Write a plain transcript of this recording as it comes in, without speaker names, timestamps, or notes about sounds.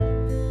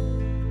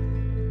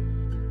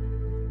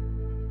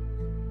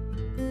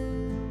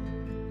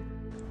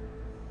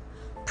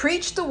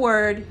Preach the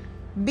word.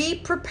 Be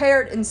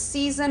prepared in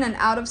season and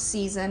out of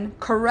season.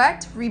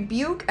 Correct,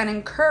 rebuke, and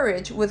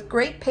encourage with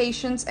great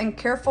patience and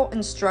careful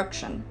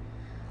instruction.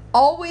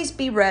 Always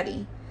be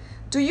ready.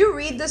 Do you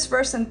read this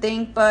verse and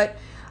think, but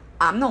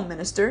I'm no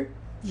minister?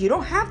 You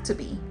don't have to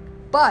be.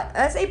 But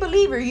as a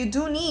believer, you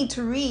do need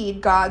to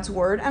read God's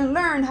word and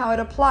learn how it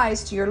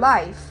applies to your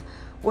life.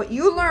 What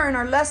you learn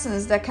are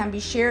lessons that can be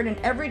shared in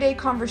everyday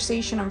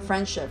conversation and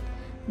friendship.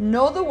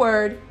 Know the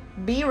word,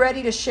 be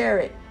ready to share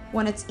it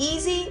when it's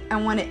easy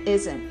and when it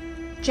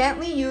isn't.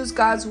 Gently use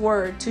God's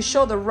word to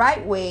show the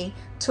right way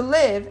to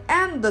live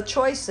and the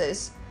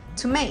choices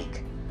to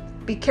make.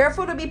 Be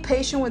careful to be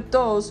patient with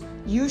those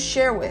you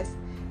share with.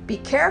 Be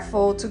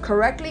careful to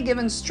correctly give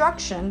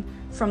instruction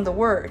from the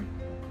word.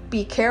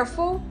 Be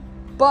careful,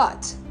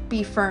 but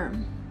be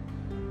firm.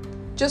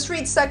 Just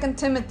read 2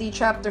 Timothy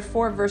chapter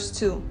 4, verse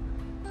 2.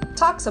 It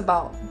talks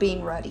about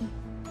being ready.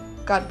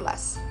 God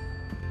bless.